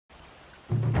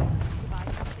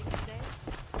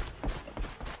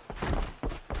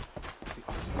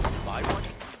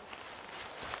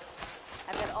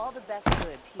the best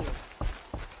goods here.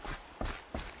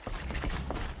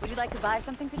 Would you like to buy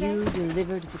something today? You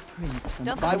delivered the prince from...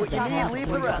 Don't buy what you forget need, to leave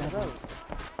the rest.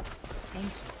 Thank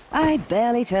you. I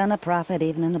barely turn a profit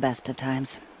even in the best of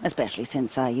times, especially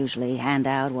since I usually hand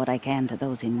out what I can to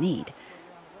those in need.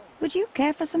 Would you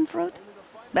care for some fruit?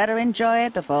 Better enjoy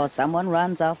it before someone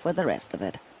runs off with the rest of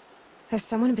it. Has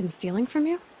someone been stealing from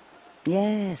you?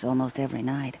 Yes, almost every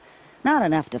night. Not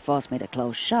enough to force me to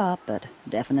close shop, but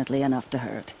definitely enough to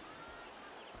hurt.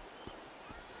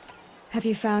 Have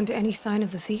you found any sign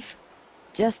of the thief?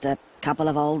 Just a couple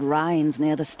of old rinds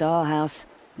near the storehouse.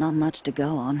 Not much to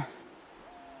go on.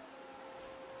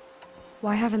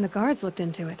 Why haven't the guards looked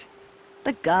into it?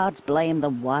 The gods blame the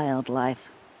wildlife,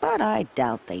 but I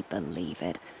doubt they believe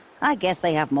it. I guess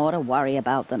they have more to worry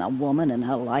about than a woman and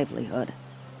her livelihood.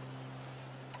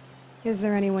 Is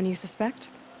there anyone you suspect?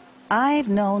 I've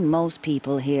known most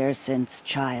people here since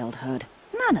childhood.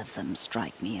 None of them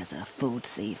strike me as a food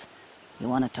thief. You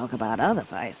want to talk about other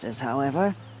vices,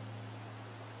 however?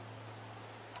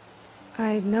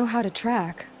 I know how to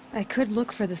track. I could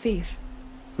look for the thief.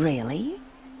 Really?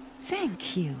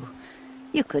 Thank you.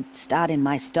 You could start in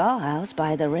my storehouse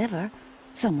by the river.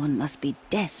 Someone must be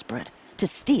desperate to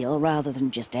steal rather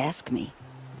than just ask me.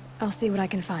 I'll see what I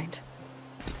can find.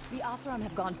 The Oseram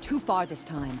have gone too far this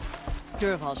time.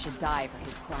 Durval should die for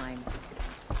his crimes.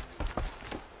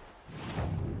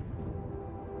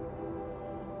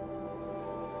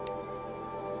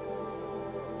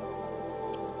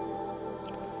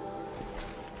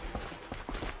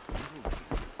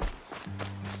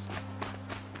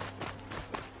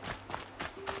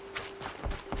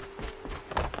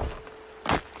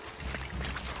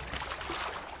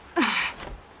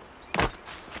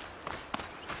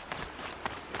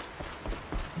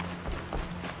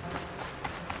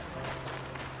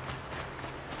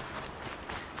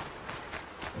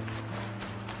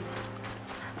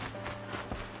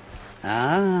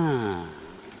 Ah,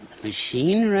 the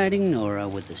machine-riding Nora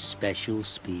with the special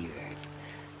spear.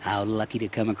 How lucky to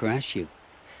come across you.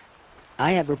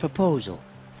 I have a proposal.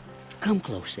 Come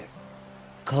closer.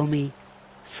 Call me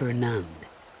Fernand.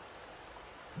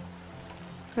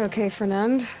 Okay,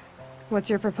 Fernand. What's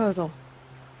your proposal?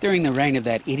 During the reign of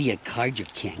that idiot Carja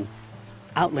king,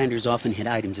 Outlanders often hid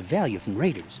items of value from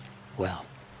raiders. Well,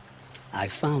 I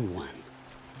found one.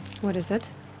 What is it?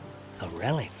 A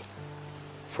relic.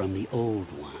 From the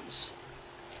old ones.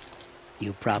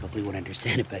 You probably would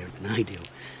understand it better than I do.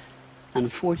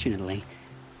 Unfortunately,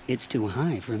 it's too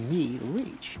high for me to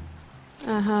reach.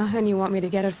 Uh-huh, and you want me to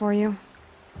get it for you?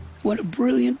 What a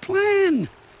brilliant plan!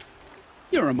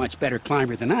 You're a much better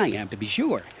climber than I am, to be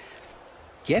sure.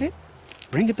 Get it,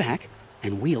 bring it back,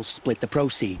 and we'll split the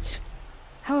proceeds.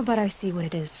 How about I see what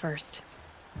it is first?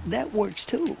 That works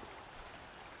too.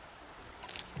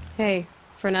 Hey,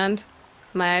 Fernand.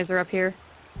 My eyes are up here.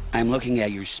 I'm looking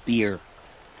at your spear.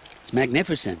 It's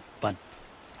magnificent, but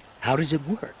how does it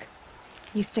work?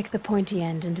 You stick the pointy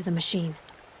end into the machine.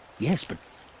 Yes, but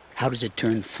how does it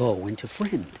turn foe into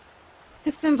friend?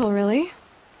 It's simple, really.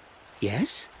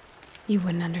 Yes? You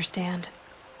wouldn't understand.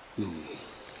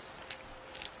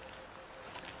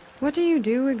 What do you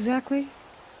do, exactly?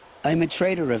 I'm a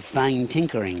trader of fine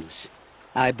tinkerings.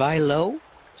 I buy low,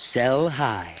 sell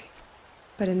high.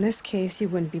 But in this case, you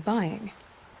wouldn't be buying.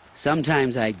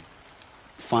 Sometimes I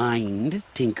find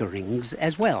tinkerings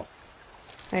as well.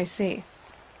 I see.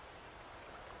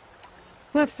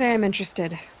 Let's say I'm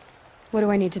interested. What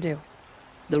do I need to do?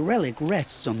 The relic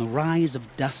rests on the rise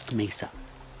of Dusk Mesa.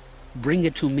 Bring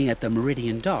it to me at the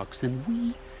Meridian docks, and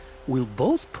we will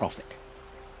both profit.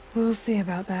 We'll see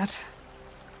about that.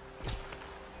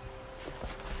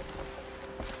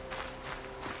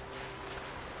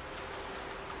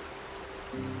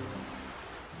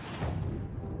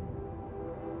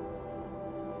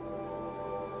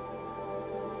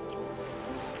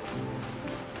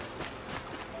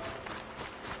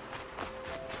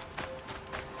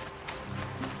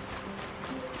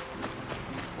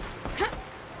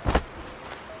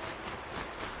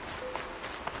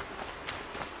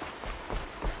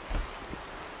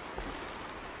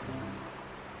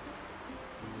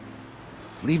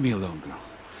 Leave me alone, girl.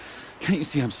 Can't you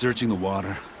see I'm searching the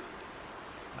water?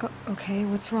 Okay,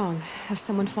 what's wrong? Has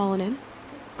someone fallen in?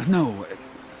 No.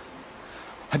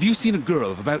 Have you seen a girl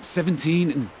of about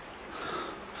 17 and...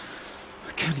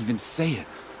 I can't even say it.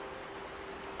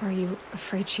 Are you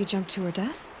afraid she jumped to her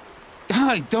death?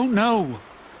 I don't know.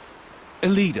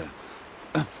 Elida.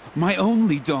 My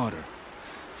only daughter.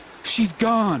 She's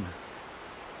gone.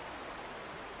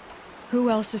 Who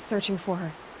else is searching for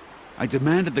her? I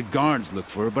demanded the guards look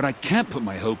for her, but I can't put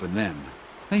my hope in them.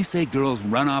 They say girls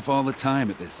run off all the time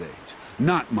at this age.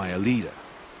 not my Elida.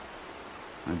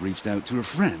 I've reached out to her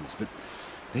friends, but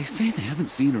they say they haven't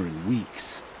seen her in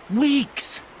weeks.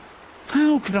 Weeks!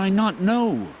 How could I not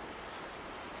know?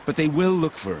 But they will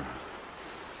look for her.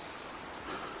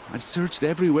 I've searched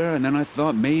everywhere, and then I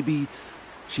thought maybe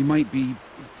she might be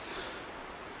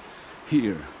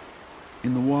here,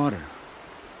 in the water.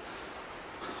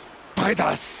 By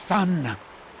the sun!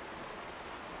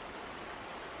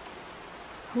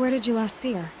 Where did you last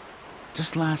see her?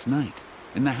 Just last night,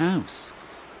 in the house.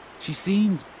 She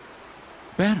seemed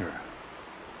better.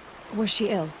 Was she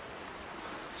ill?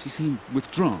 She seemed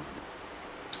withdrawn,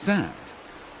 sad.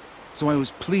 So I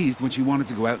was pleased when she wanted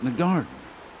to go out in the garden.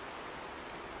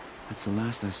 That's the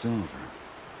last I saw of her.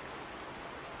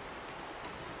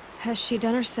 Has she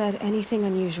done or said anything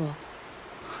unusual?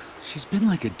 She's been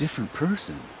like a different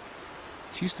person.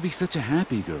 She used to be such a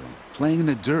happy girl, playing in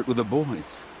the dirt with the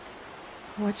boys.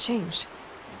 What changed?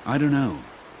 I don't know.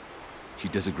 She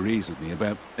disagrees with me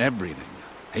about everything.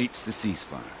 Hates the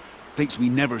ceasefire. Thinks we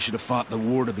never should have fought the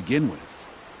war to begin with.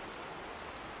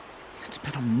 It's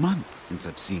been a month since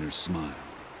I've seen her smile.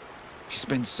 She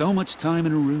spends so much time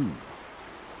in her room.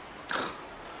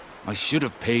 I should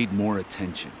have paid more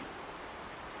attention.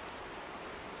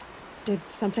 Did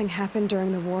something happen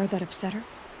during the war that upset her?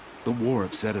 The war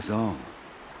upset us all.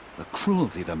 The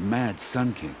cruelty of the mad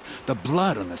Sun King. The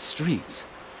blood on the streets.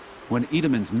 When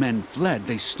Edaman's men fled,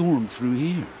 they stormed through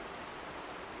here.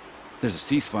 There's a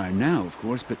ceasefire now, of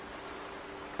course, but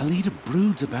Elida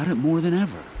broods about it more than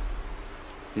ever.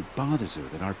 It bothers her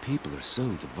that our people are so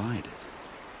divided.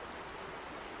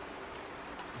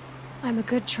 I'm a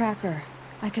good tracker.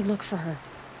 I could look for her.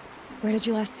 Where did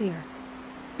you last see her?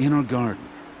 In our garden.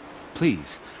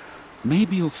 Please,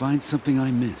 maybe you'll find something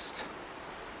I missed.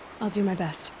 I'll do my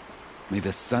best. May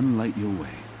the sun light your way.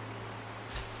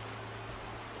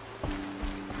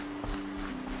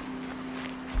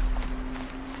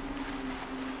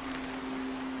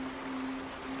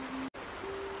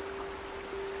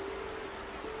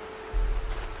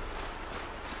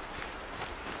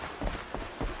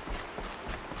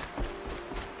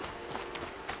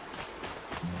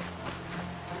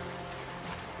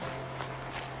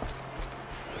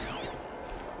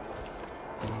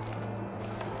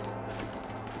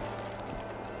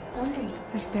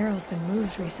 This barrel's been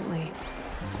moved recently.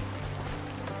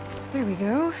 There we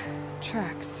go.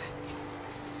 Tracks.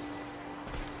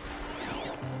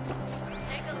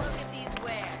 Take a look at these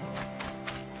wares.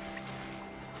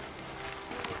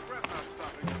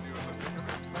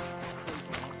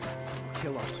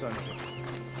 Kill our son.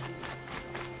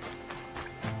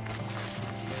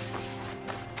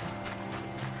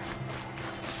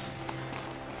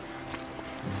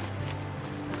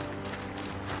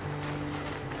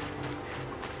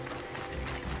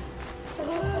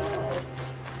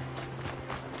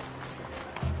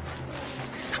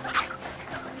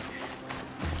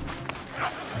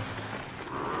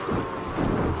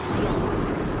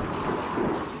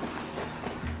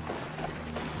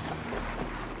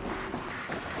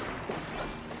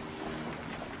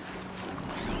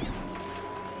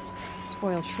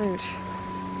 Spoiled fruit.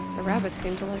 The rabbits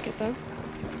seem to like it, though.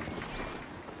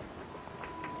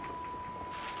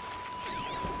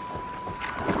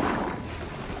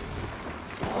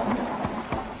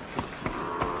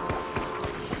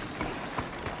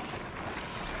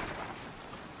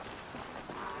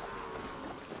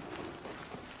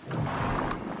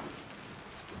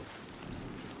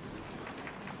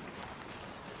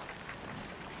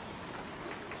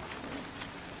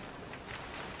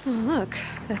 Oh, look.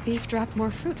 The thief dropped more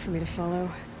fruit for me to follow.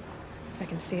 If I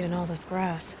can see it in all this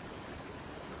grass.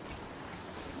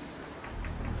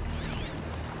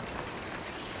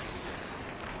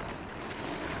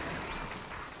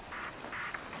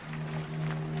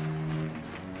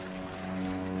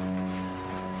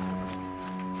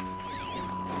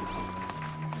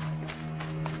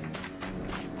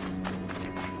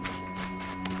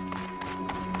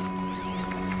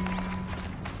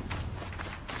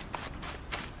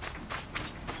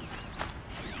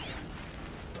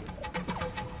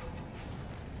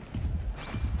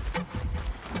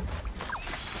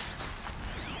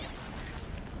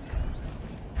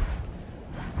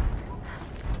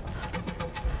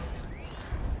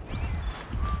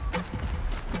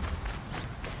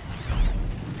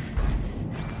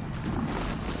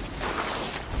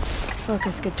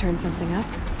 Focus could turn something up.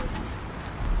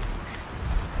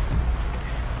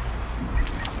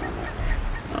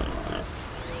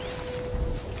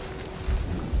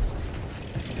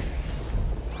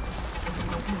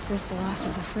 Is this the last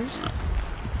of the fruit?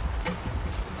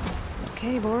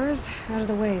 Okay, boars, out of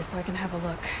the way so I can have a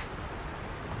look.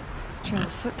 trail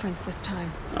of footprints this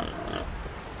time.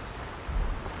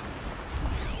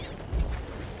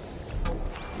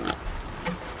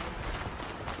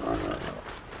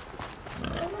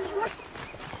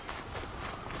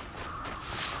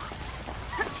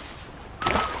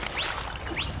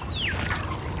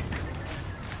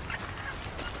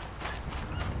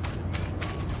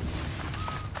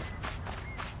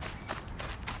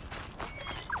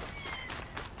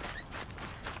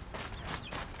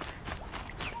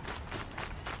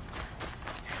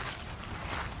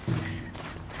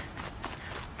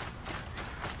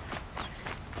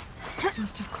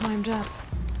 Must have climbed up.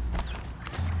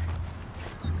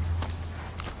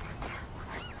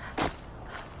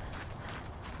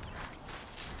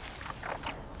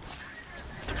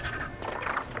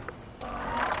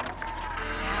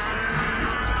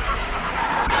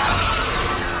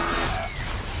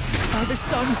 By the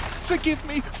sun, forgive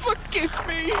me! Forgive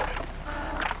me!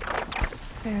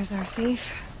 There's our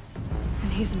thief,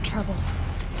 and he's in trouble.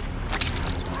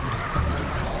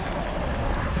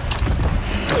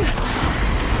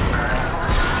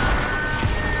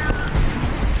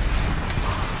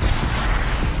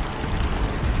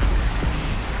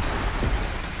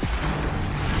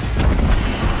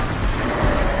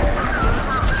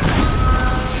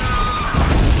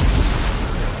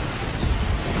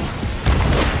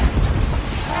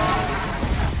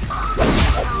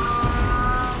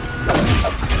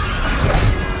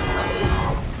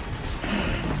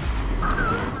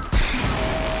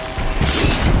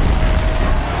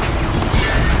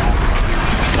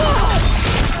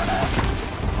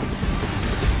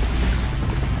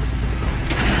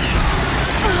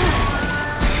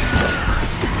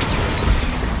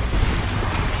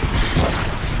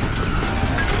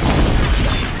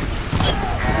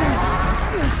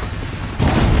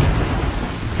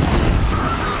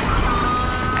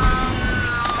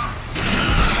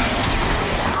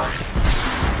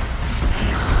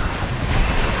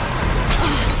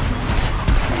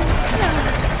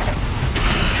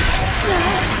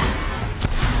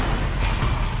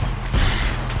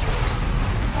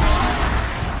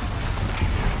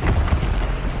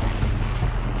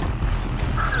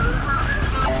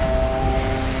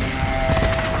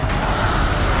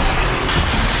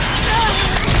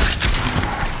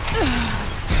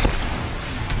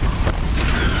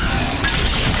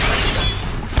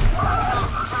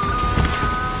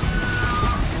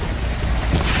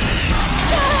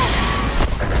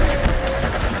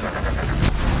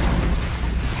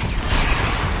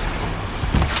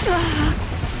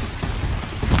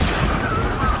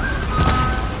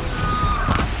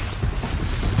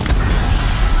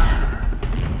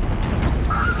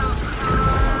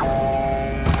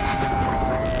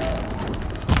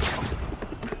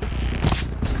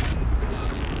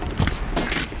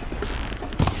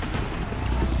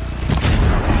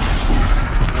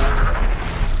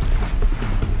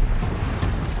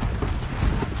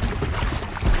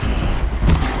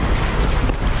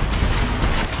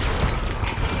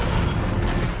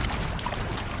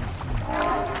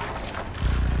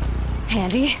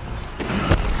 Handy.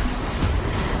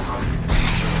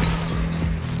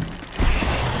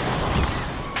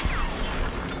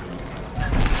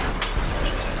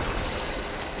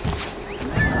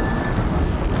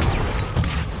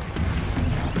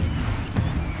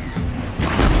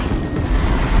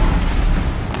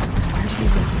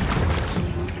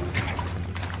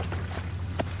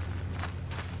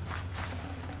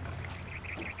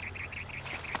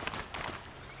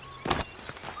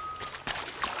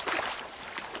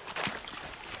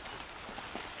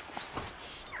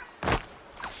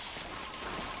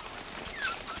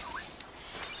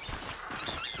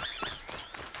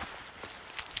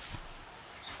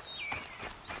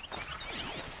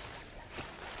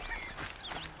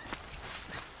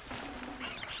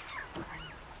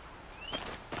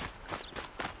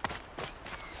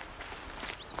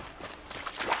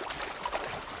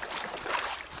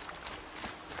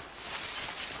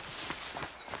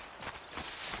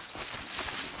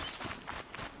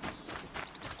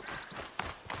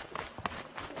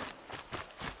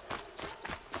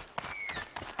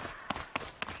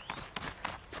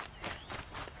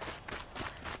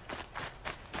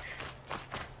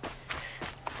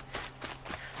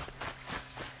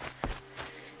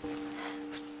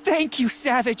 Thank you,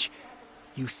 Savage!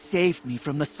 You saved me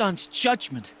from the sun's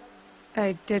judgment.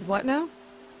 I did what now?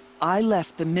 I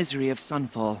left the misery of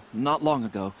Sunfall not long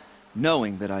ago,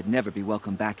 knowing that I'd never be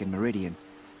welcome back in Meridian.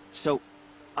 So,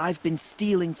 I've been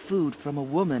stealing food from a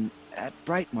woman at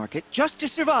Bright Market just to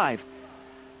survive.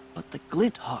 But the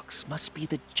Glinthawks must be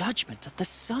the judgment of the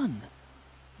sun.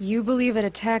 You believe it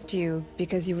attacked you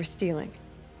because you were stealing?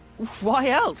 Why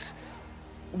else?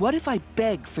 what if I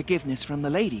beg forgiveness from the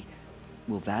lady?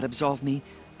 Will that absolve me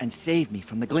and save me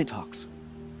from the Glinthawks?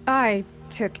 I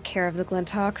took care of the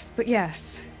Glinthawks, but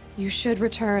yes, you should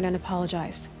return and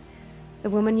apologize. The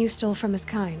woman you stole from is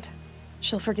kind.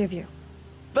 She'll forgive you.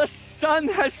 The sun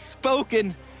has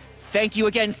spoken! Thank you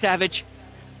again, Savage.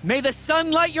 May the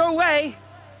sun light your way!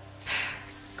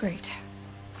 Great.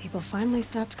 People finally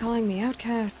stopped calling me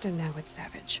outcast, and now it's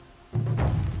Savage.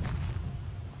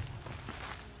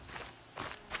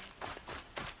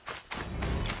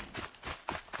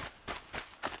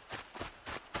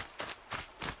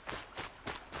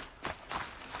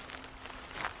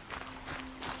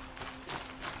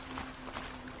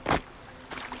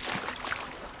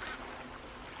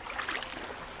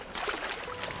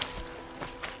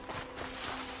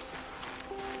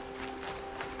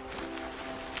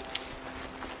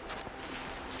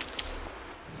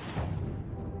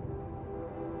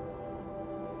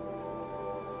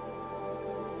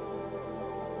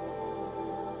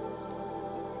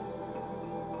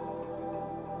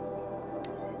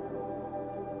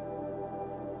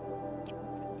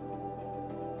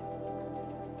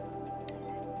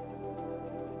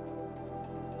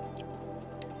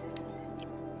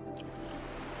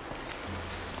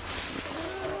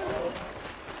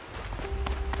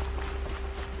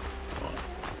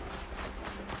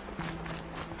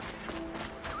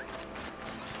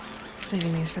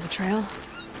 Saving these for the trail.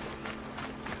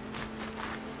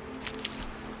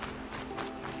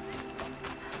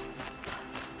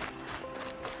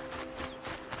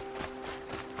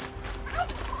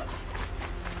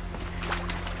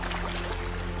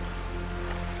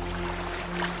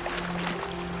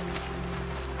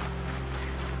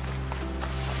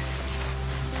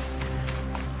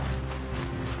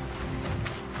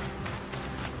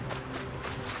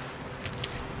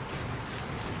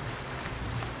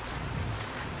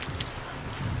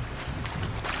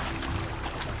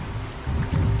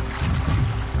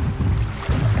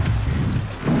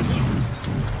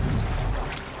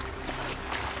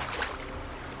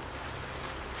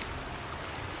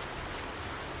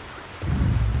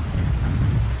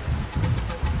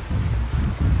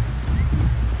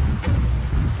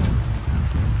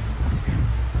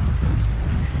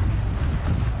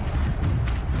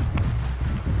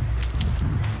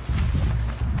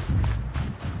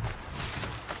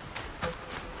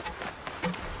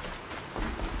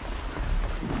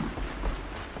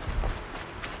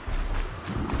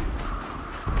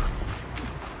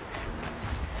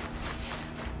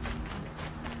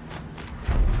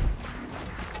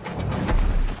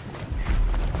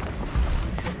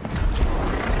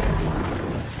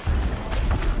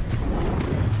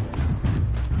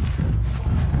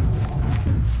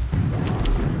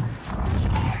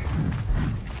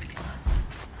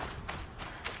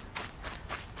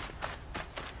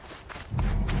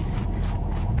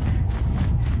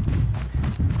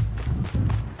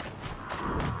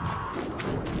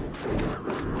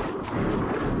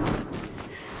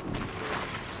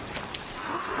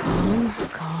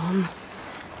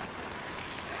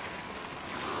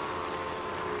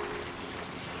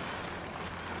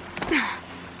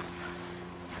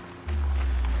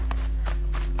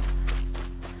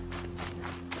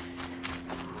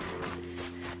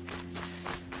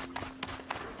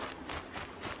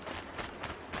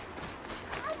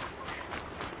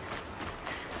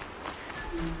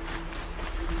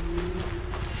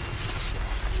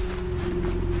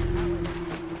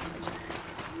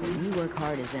 Work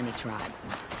hard as any tribe.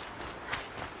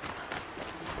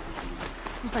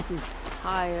 I'm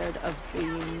tired of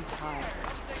being tired.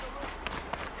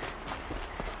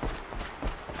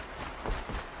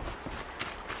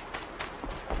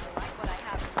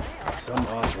 Some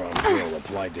Oseram girl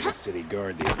applied to the city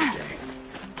guard the other day.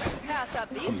 Pass up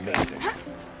these. Amazing.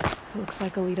 Looks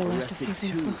like Elida left a few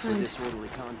things behind.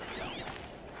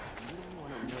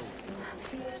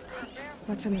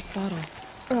 What's in this bottle?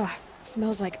 Ugh, it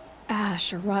smells like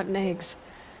ash or rotten eggs.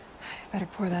 I better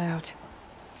pour that out.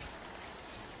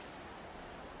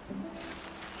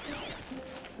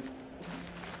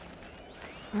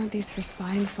 Aren't these for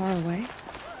spying far away?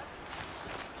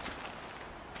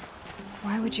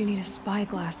 Why would you need a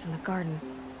spyglass in the garden?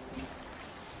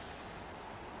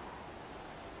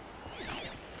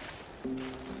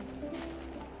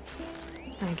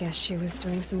 I guess she was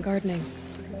doing some gardening.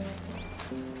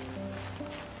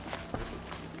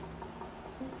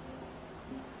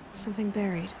 Something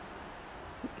buried.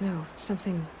 No,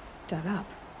 something dug up.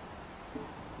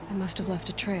 I must have left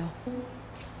a trail.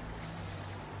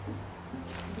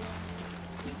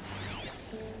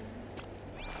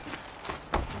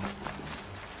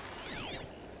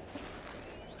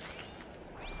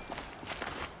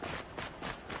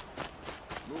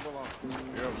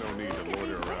 No need to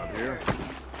loiter around here.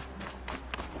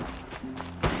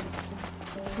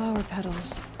 Flower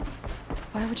petals.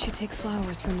 Why would she take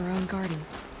flowers from her own garden?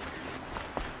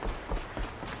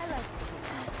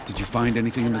 Did you find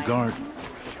anything in the garden?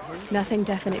 Nothing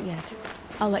definite yet.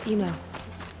 I'll let you know.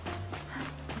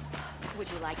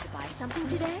 Would you like to buy something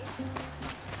today?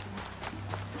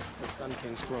 The Sun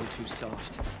King's grown too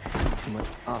soft. And let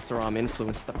Oseram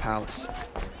influence the palace.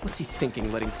 What's he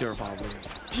thinking, letting Dervahl live?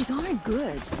 These aren't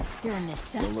goods. They're Don't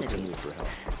look to me necessities. for help.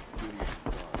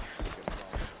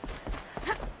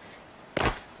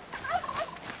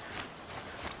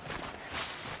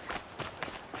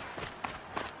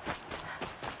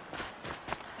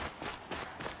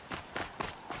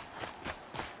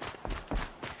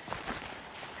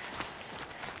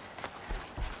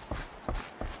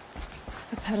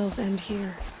 The petals end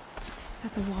here,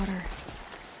 at the water.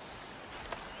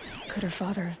 Could her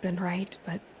father have been right,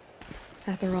 but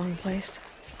at the wrong place?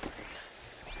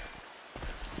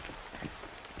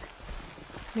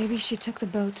 Maybe she took the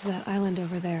boat to that island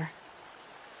over there.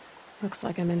 Looks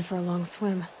like I'm in for a long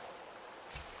swim.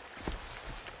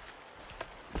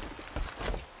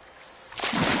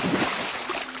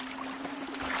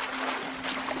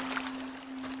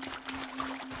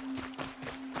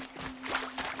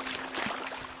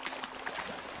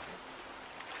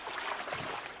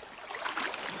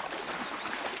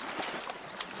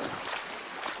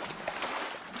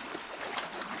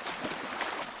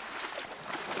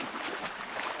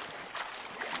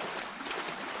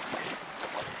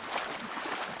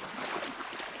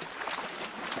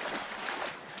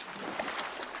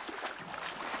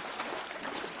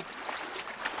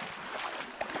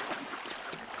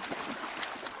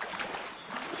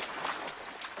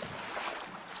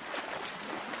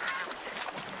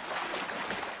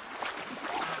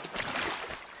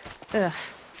 Ugh,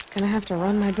 gonna have to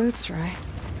run my boots dry.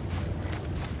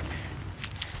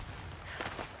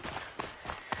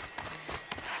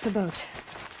 The boat.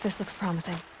 This looks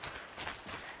promising.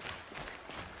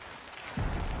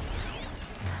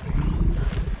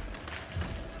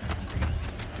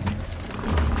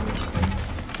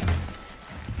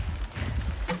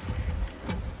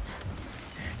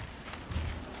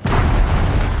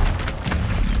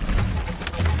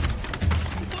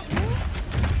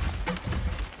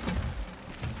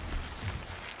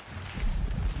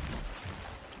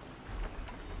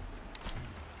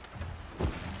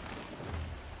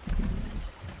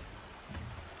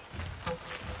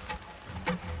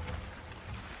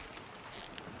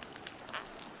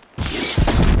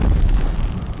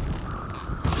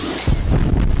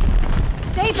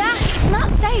 Stay back! It's not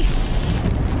safe!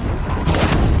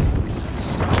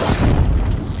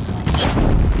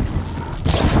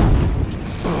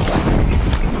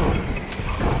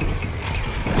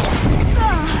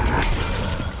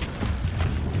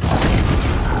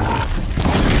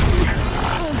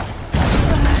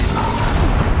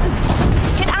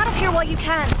 Get out of here while you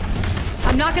can!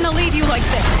 I'm not gonna leave you like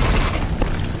this!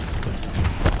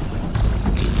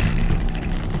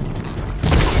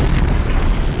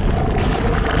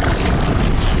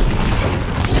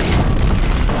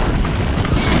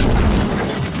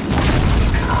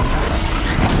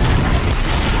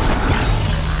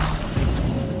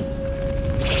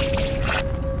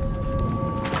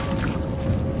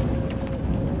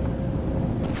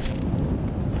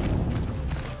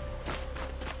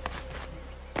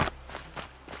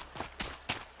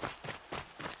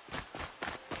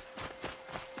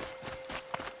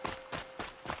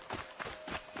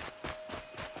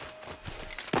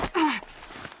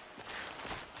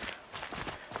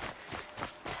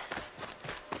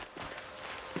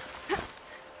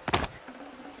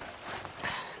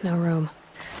 No room.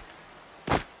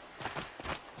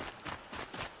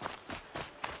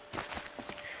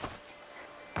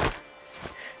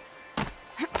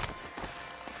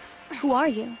 Who are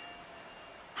you?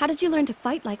 How did you learn to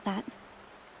fight like that?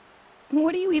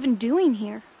 What are you even doing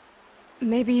here?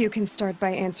 Maybe you can start by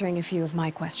answering a few of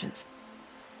my questions.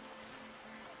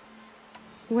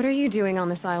 What are you doing on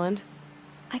this island?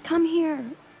 I come here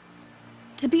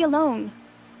to be alone.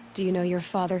 Do you know your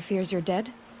father fears you're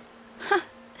dead?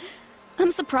 I'm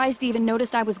surprised he even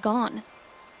noticed I was gone.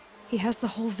 He has the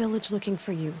whole village looking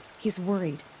for you. He's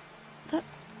worried.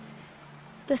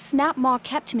 The snap maw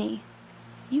kept me.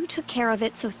 You took care of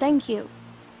it, so thank you.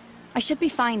 I should be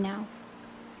fine now.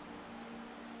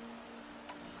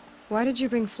 Why did you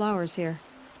bring flowers here?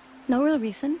 No real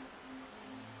reason.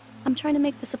 I'm trying to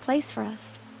make this a place for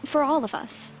us. For all of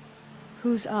us.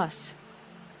 Who's us?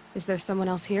 Is there someone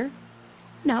else here?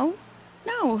 No.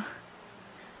 No.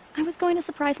 I was going to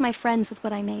surprise my friends with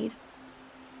what I made.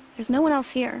 There's no one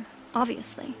else here,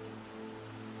 obviously.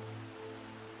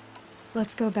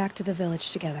 Let's go back to the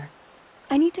village together.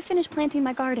 I need to finish planting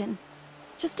my garden.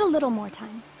 Just a little more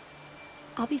time.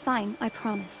 I'll be fine, I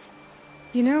promise.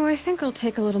 You know, I think I'll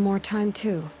take a little more time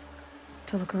too.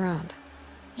 To look around.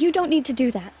 You don't need to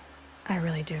do that. I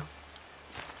really do.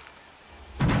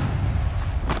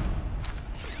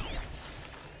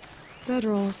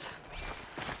 Bedrolls.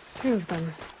 2 of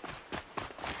them.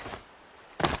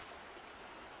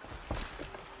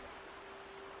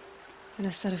 And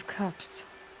a set of cups.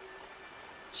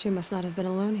 She must not have been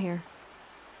alone here.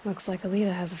 Looks like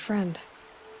Elida has a friend.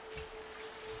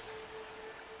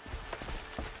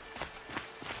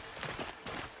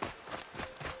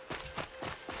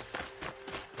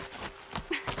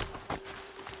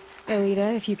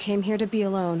 Elida, if you came here to be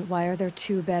alone, why are there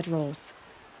 2 bedrolls?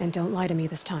 And don't lie to me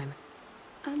this time.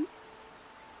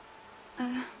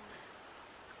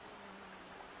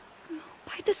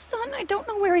 By the sun, I don't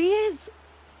know where he is.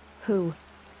 Who?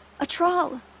 A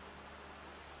troll.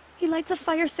 He lights a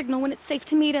fire signal when it's safe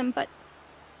to meet him, but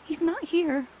he's not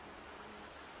here.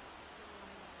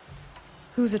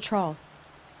 Who's a troll?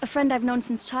 A friend I've known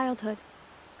since childhood.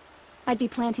 I'd be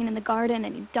planting in the garden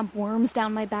and he'd dump worms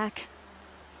down my back.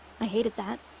 I hated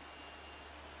that.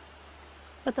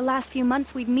 But the last few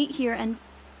months we'd meet here and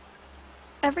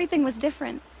everything was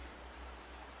different.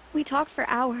 We talked for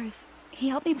hours. He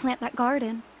helped me plant that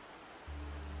garden.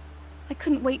 I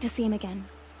couldn't wait to see him again.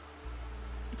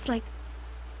 It's like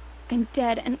I'm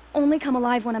dead and only come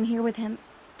alive when I'm here with him.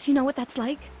 Do you know what that's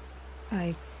like?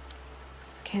 I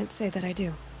can't say that I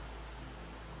do.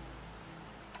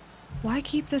 Why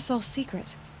keep this all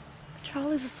secret?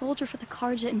 Troll is a soldier for the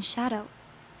Carja in Shadow,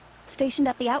 stationed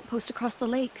at the outpost across the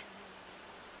lake.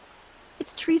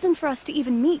 It's treason for us to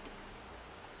even meet.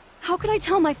 How could I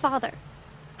tell my father?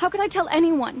 How could I tell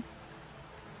anyone?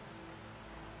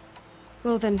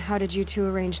 Well then, how did you 2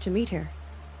 arrange to meet here?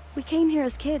 We came here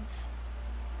as kids.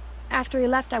 After he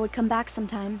left, I would come back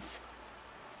sometimes.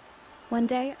 One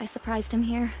day, I surprised him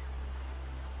here.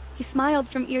 He smiled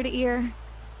from ear to ear.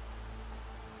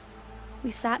 We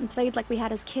sat and played like we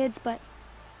had as kids, but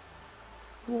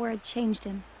the war had changed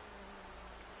him.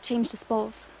 Changed us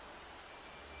both.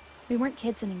 We weren't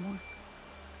kids anymore.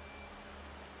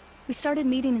 We started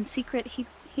meeting in secret.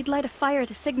 He'd light a fire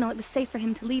to signal it was safe for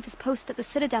him to leave his post at the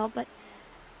Citadel, but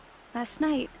last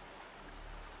night...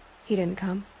 He didn't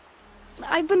come?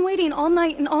 I've been waiting all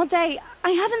night and all day.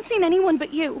 I haven't seen anyone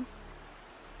but you.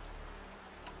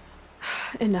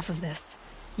 Enough of this.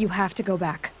 You have to go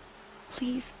back.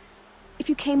 Please. If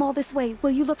you came all this way,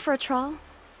 will you look for a troll?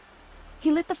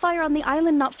 He lit the fire on the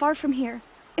island not far from here.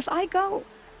 If I go,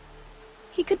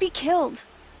 he could be killed.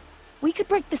 We could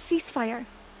break the ceasefire.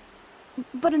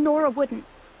 But Nora wouldn't.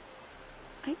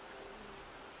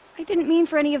 I didn't mean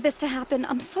for any of this to happen.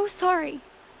 I'm so sorry.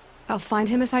 I'll find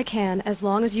him if I can, as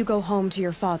long as you go home to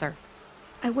your father.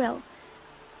 I will.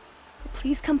 But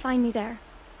please come find me there.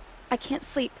 I can't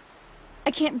sleep.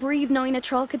 I can't breathe knowing a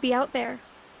troll could be out there,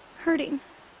 hurting.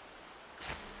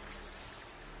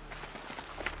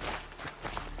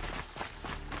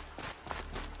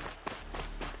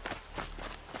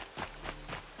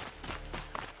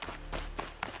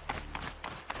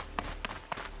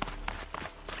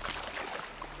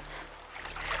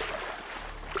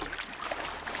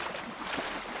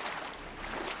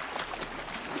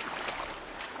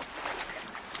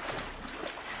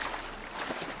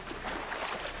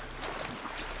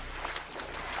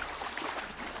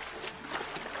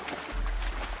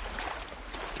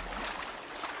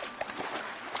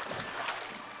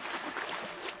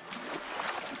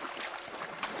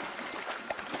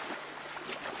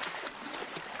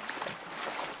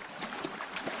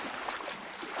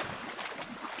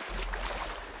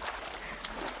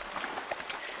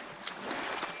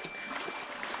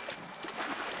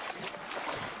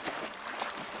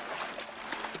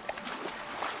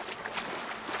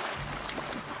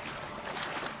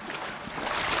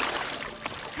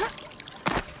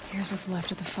 Here's what's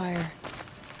left of the fire.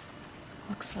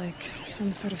 Looks like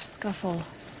some sort of scuffle,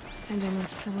 ending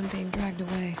with someone being dragged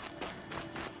away.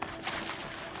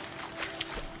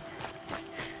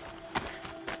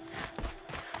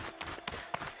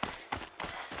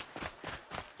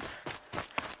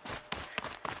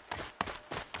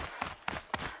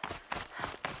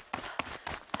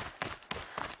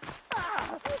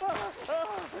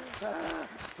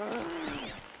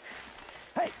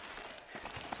 Hey!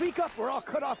 Speak up or I'll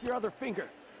cut off your other finger.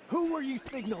 Who were you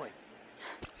signaling?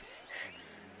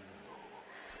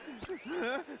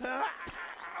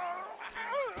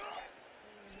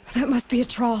 That must be a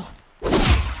troll.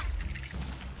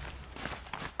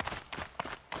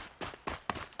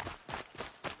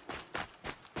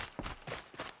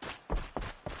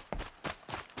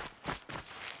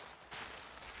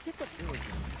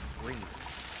 scream.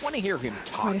 Want to hear him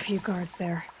talk. Quite a few guards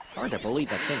there. Hard to believe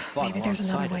that thing fought Maybe there's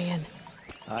another alongside way in. us.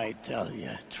 I tell you,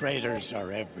 traitors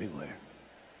are everywhere.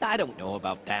 I don't know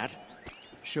about that.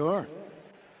 Sure.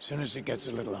 As soon as it gets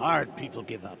a little hard, people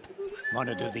give up. Want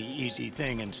to do the easy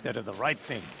thing instead of the right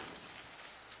thing.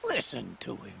 Listen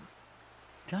to him.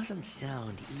 Doesn't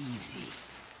sound easy.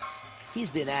 He's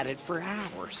been at it for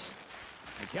hours.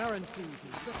 I guarantee you,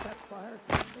 just that fire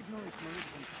can ignore his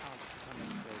Meridian power coming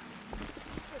close.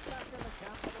 Get back in the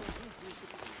capital,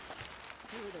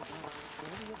 here they are,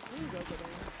 standing with food over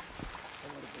there. And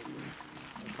what if they do?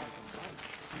 They fight them right.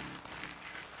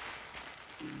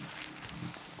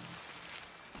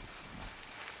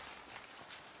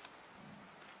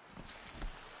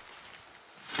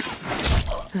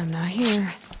 I'm not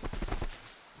here.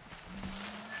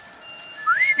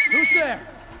 Who's there?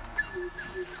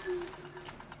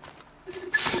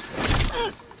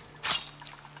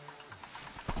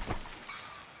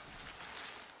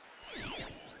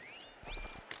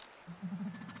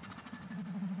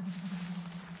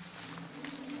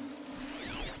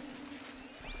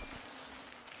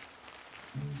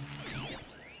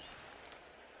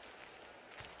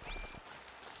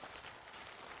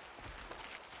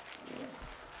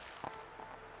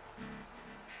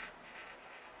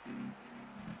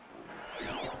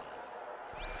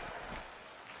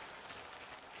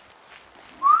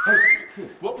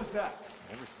 What was that?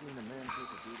 Never seen a man take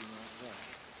a beating like that,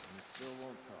 and he still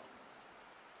won't talk.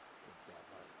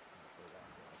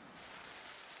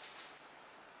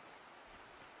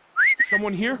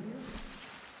 Someone here?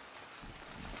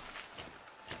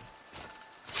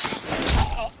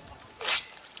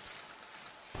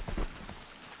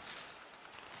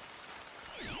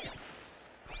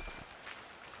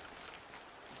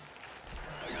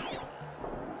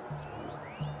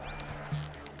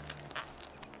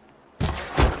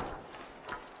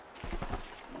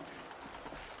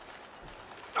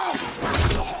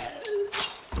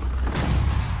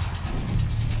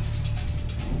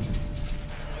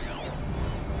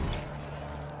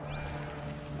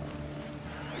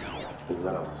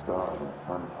 Let us starve in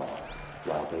Sunfall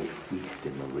while they feast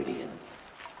in Meridian.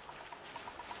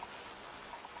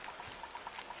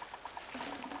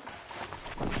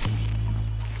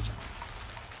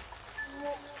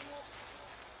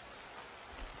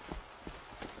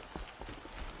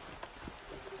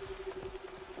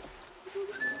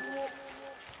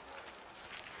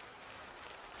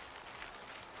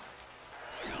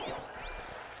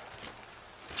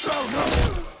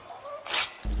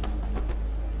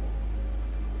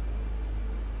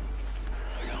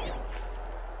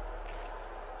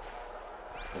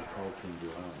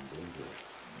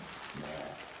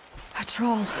 A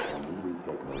troll.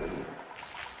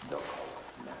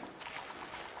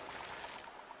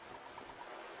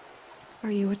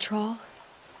 Are you a troll?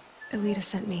 Elida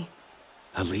sent me.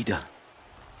 Elida?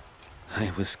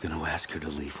 I was gonna ask her to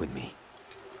leave with me.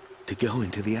 To go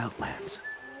into the Outlands.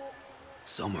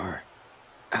 Somewhere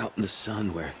out in the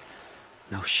sun where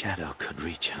no shadow could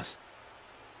reach us.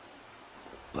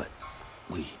 But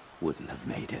we wouldn't have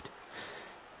made it.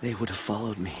 They would have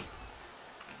followed me.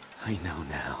 I know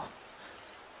now.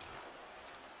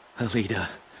 Elida,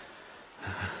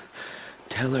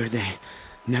 tell her they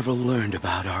never learned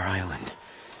about our island.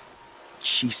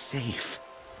 She's safe.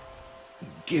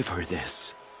 Give her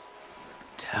this.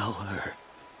 Tell her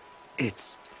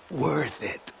it's worth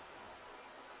it.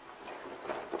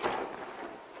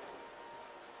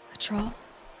 A troll?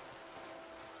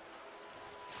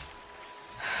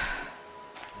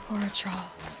 Poor troll.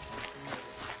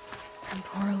 And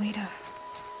poor Elida.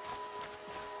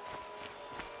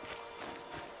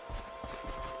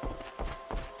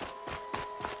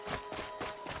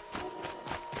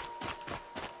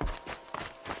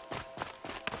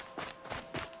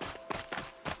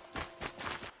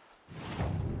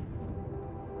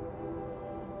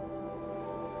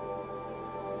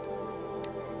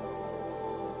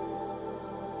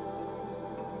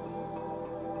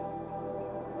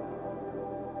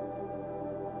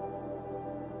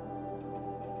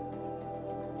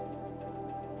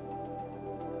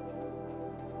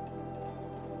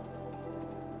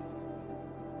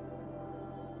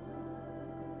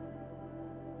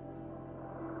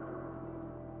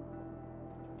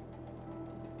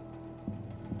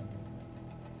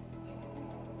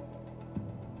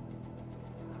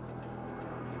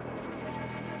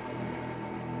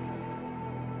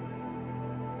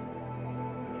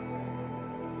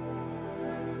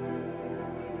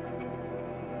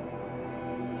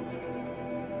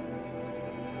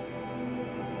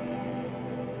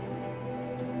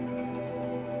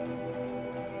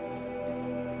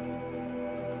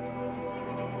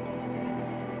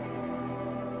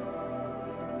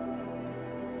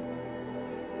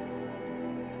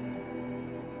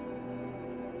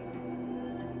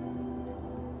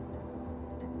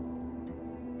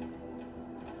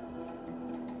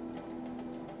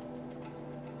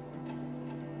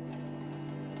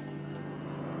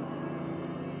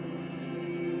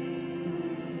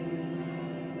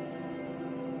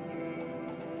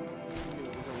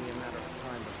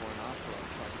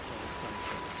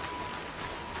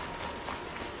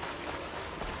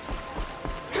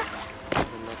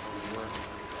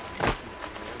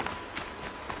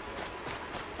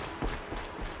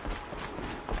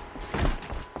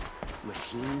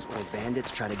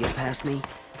 bandits try to get past me,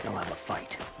 they'll have a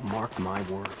fight. Mark my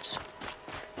words.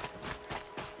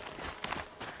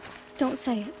 Don't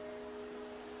say it.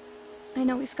 I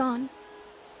know he's gone.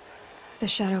 The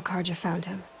Shadow Carja found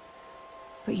him.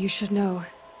 But you should know,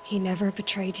 he never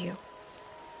betrayed you.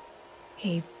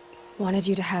 He wanted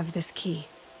you to have this key.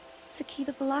 It's a key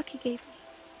to the lock he gave me.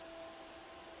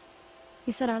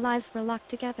 He said our lives were locked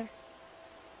together.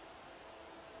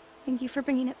 Thank you for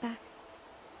bringing it back.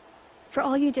 For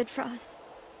all you did for us.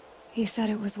 He said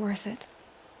it was worth it.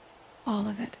 All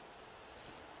of it.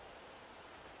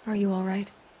 Are you all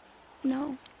right?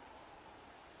 No.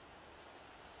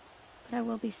 But I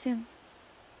will be soon.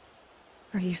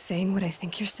 Are you saying what I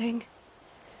think you're saying?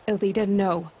 Elida,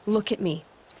 no. Look at me.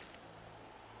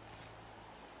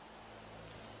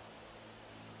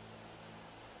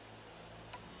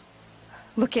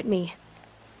 Look at me.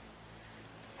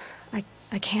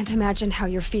 I can't imagine how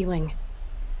you're feeling.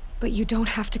 But you don't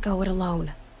have to go it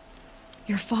alone.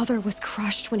 Your father was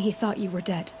crushed when he thought you were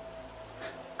dead.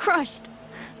 Crushed?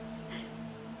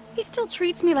 He still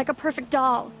treats me like a perfect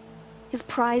doll. His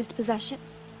prized possession.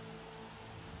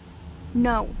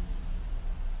 No.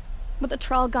 With the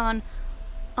Troll gone,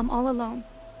 I'm all alone.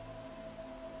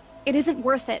 It isn't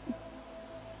worth it.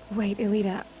 Wait,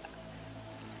 Elida.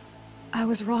 I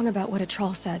was wrong about what a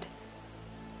troll said.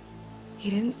 He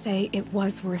didn't say it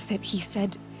was worth it. He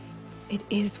said it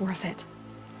is worth it.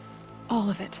 All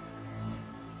of it.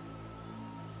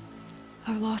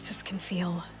 Our losses can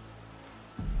feel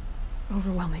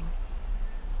overwhelming.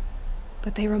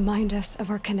 But they remind us of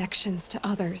our connections to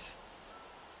others.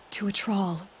 To a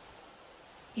troll.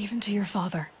 Even to your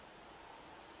father.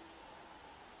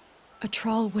 A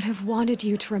troll would have wanted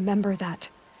you to remember that,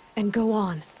 and go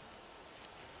on.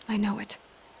 I know it.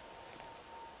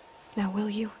 Now will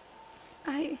you?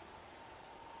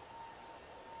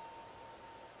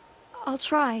 I'll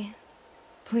try.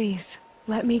 Please,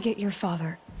 let me get your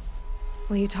father.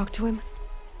 Will you talk to him?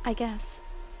 I guess.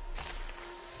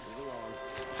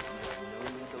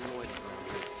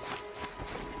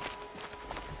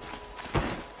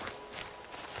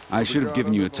 I should have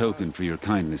given you a token for your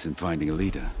kindness in finding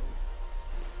Elida.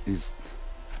 Is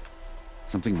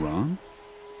something wrong?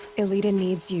 Elida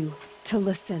needs you to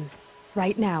listen.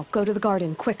 Right now. Go to the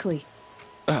garden, quickly.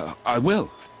 I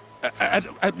will.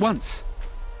 At once.